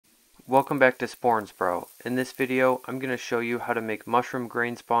Welcome back to Spore and Sprout. In this video, I'm going to show you how to make mushroom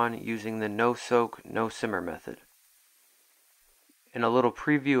grain spawn using the no soak, no simmer method. And a little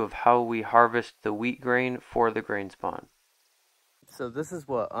preview of how we harvest the wheat grain for the grain spawn. So this is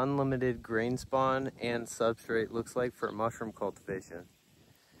what unlimited grain spawn and substrate looks like for mushroom cultivation.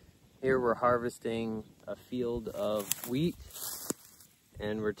 Here we're harvesting a field of wheat,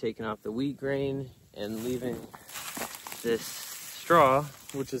 and we're taking off the wheat grain and leaving this straw,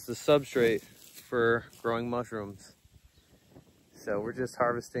 which is the substrate for growing mushrooms. So we're just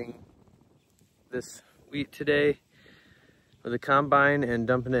harvesting this wheat today with a combine and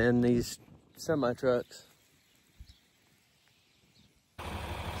dumping it in these semi trucks.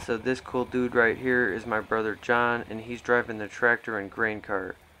 So this cool dude right here is my brother John, and he's driving the tractor and grain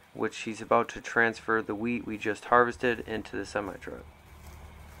cart, which he's about to transfer the wheat we just harvested into the semi truck.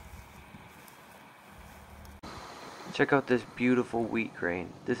 Check out this beautiful wheat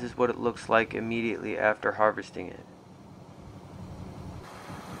grain. This is what it looks like immediately after harvesting it.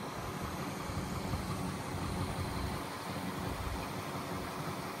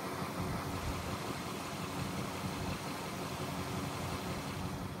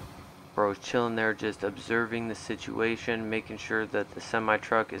 Bro's chilling there just observing the situation, making sure that the semi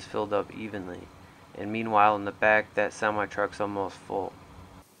truck is filled up evenly. And meanwhile in the back, that semi truck's almost full.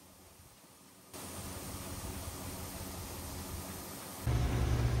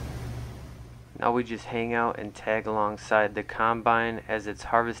 Now we just hang out and tag alongside the combine as it's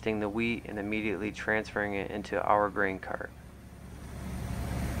harvesting the wheat and immediately transferring it into our grain cart.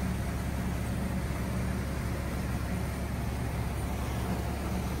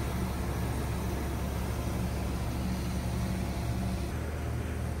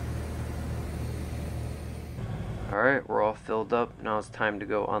 Alright, we're all filled up. Now it's time to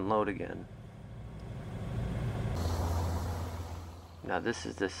go unload again. Now this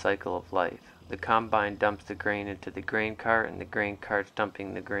is the cycle of life. The combine dumps the grain into the grain cart, and the grain cart's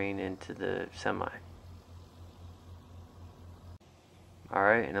dumping the grain into the semi.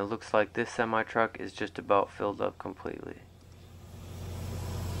 Alright, and it looks like this semi truck is just about filled up completely.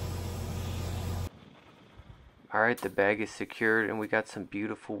 Alright, the bag is secured and we got some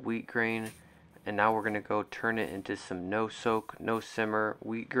beautiful wheat grain, and now we're going to go turn it into some no soak, no simmer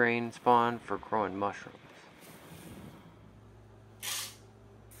wheat grain spawn for growing mushrooms.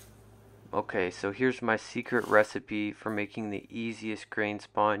 Okay, so here's my secret recipe for making the easiest grain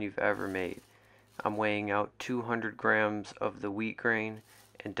spawn you've ever made. I'm weighing out 200 grams of the wheat grain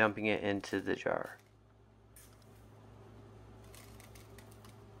and dumping it into the jar.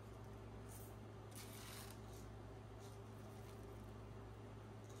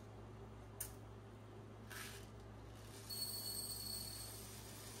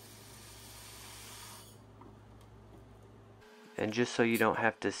 And just so you don't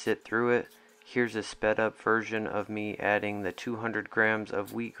have to sit through it, here's a sped up version of me adding the 200 grams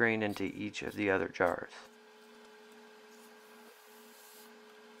of wheat grain into each of the other jars.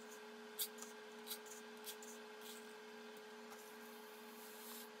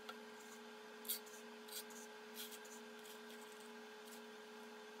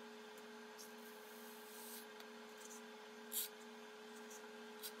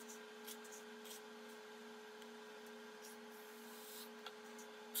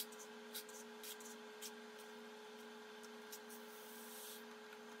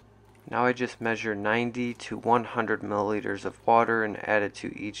 Now I just measure 90 to 100 milliliters of water and add it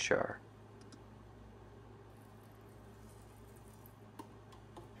to each jar.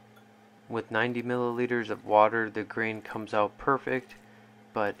 With 90 milliliters of water, the grain comes out perfect,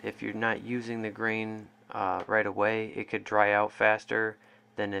 but if you're not using the grain right away, it could dry out faster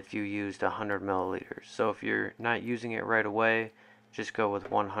than if you used 100 milliliters. So if you're not using it right away, just go with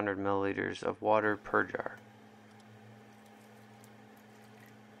 100 milliliters of water per jar.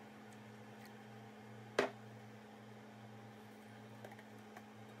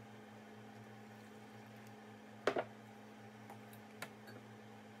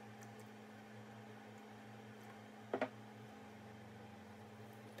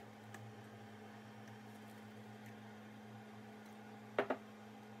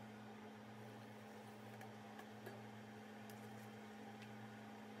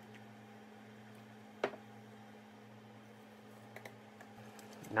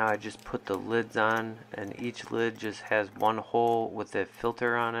 Now I just put the lids on, and each lid just has one hole with a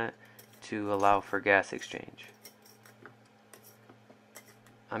filter on it to allow for gas exchange.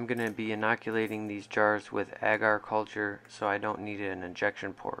 I'm going to be inoculating these jars with agar culture, so I don't need an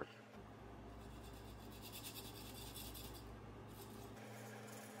injection port.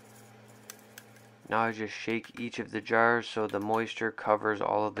 Now I just shake each of the jars so the moisture covers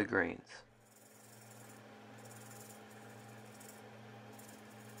all of the grains.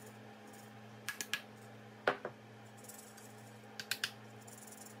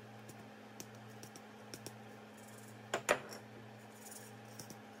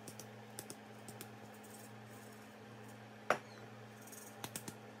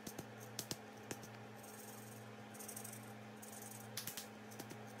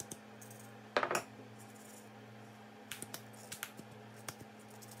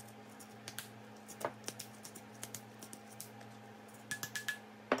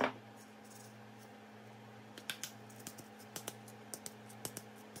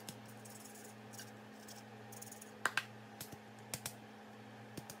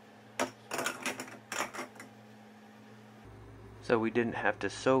 So we didn't have to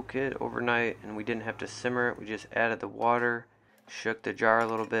soak it overnight and we didn't have to simmer it. We just added the water, shook the jar a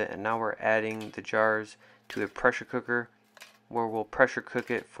little bit, and now we're adding the jars to a pressure cooker where we'll pressure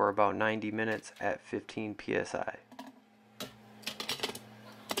cook it for about 90 minutes at 15 psi.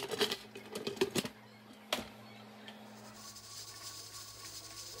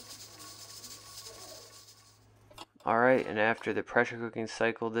 Alright, and after the pressure cooking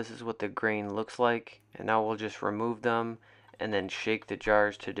cycle, this is what the grain looks like. And now we'll just remove them and then shake the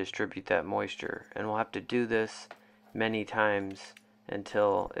jars to distribute that moisture. And we'll have to do this many times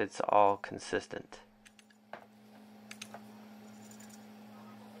until it's all consistent.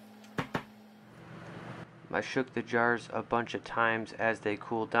 I shook the jars a bunch of times as they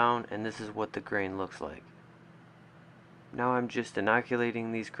cooled down, and this is what the grain looks like. Now I'm just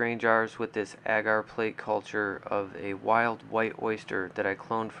inoculating these grain jars with this agar plate culture of a wild white oyster that I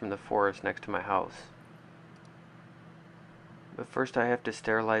cloned from the forest next to my house. But first I have to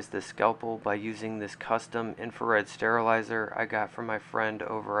sterilize the scalpel by using this custom infrared sterilizer I got from my friend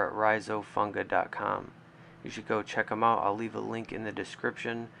over at rhizofunga.com. You should go check him out. I'll leave a link in the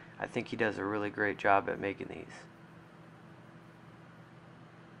description. I think he does a really great job at making these.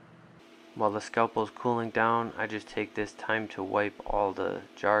 While the scalpel is cooling down, I just take this time to wipe all the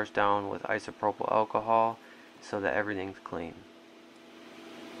jars down with isopropyl alcohol so that everything's clean.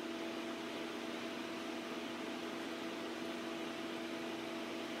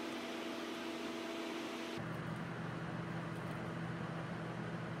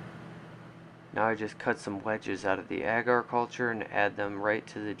 Now I just cut some wedges out of the agar culture and add them right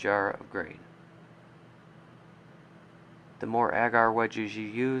to the jar of grain. The more agar wedges you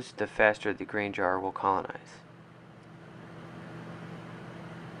use, the faster the grain jar will colonize.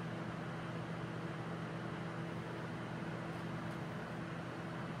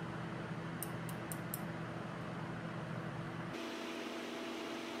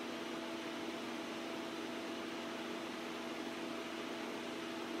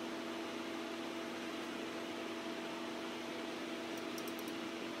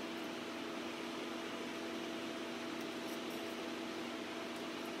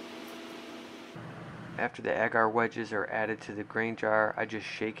 After the agar wedges are added to the grain jar, I just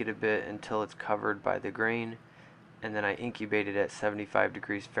shake it a bit until it's covered by the grain, and then I incubate it at 75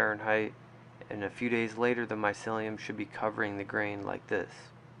 degrees Fahrenheit, and a few days later the mycelium should be covering the grain like this.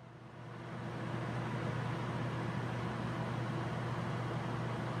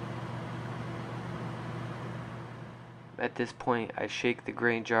 At this point, I shake the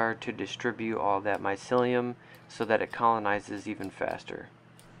grain jar to distribute all that mycelium so that it colonizes even faster.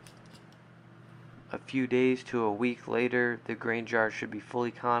 A few days to a week later, the grain jar should be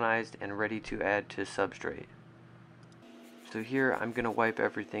fully colonized and ready to add to substrate. So here I'm going to wipe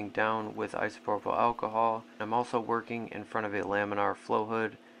everything down with isopropyl alcohol. I'm also working in front of a laminar flow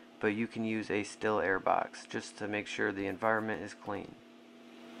hood, but you can use a still air box just to make sure the environment is clean.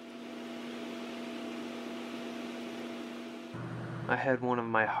 I had one of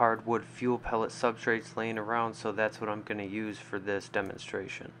my hardwood fuel pellet substrates laying around, so that's what I'm going to use for this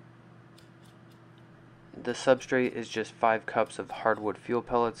demonstration. The substrate is just 5 cups of hardwood fuel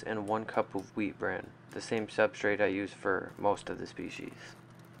pellets and 1 cup of wheat bran, the same substrate I use for most of the species.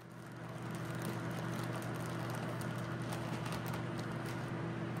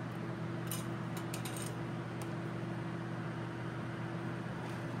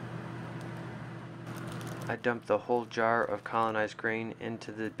 I dumped the whole jar of colonized grain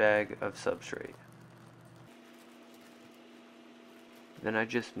into the bag of substrate. Then I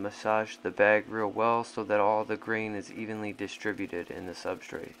just massage the bag real well so that all the grain is evenly distributed in the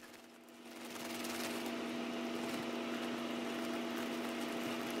substrate.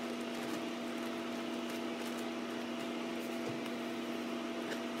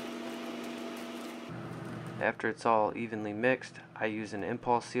 After it's all evenly mixed, I use an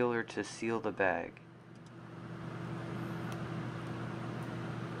impulse sealer to seal the bag.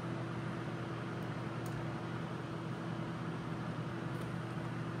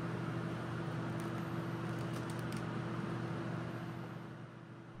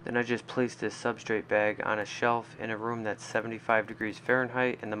 Then I just placed this substrate bag on a shelf in a room that's 75 degrees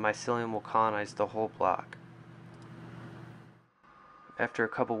Fahrenheit, and the mycelium will colonize the whole block. After a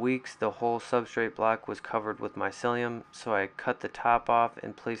couple weeks, the whole substrate block was covered with mycelium, so I cut the top off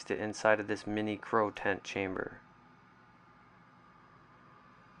and placed it inside of this mini crow tent chamber.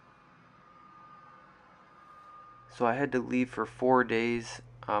 So I had to leave for 4 days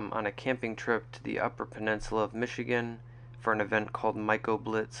on a camping trip to the Upper Peninsula of Michigan for an event called Myco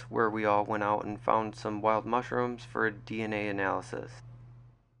Blitz, where we all went out and found some wild mushrooms for a DNA analysis.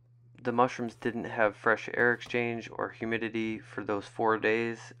 The mushrooms didn't have fresh air exchange or humidity for those 4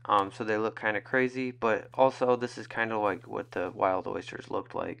 days, so they look kind of crazy, but also this is kind of like what the wild oysters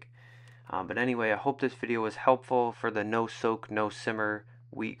looked like. But anyway, I hope this video was helpful for the no soak, no simmer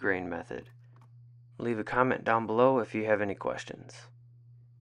wheat grain method. Leave a comment down below if you have any questions.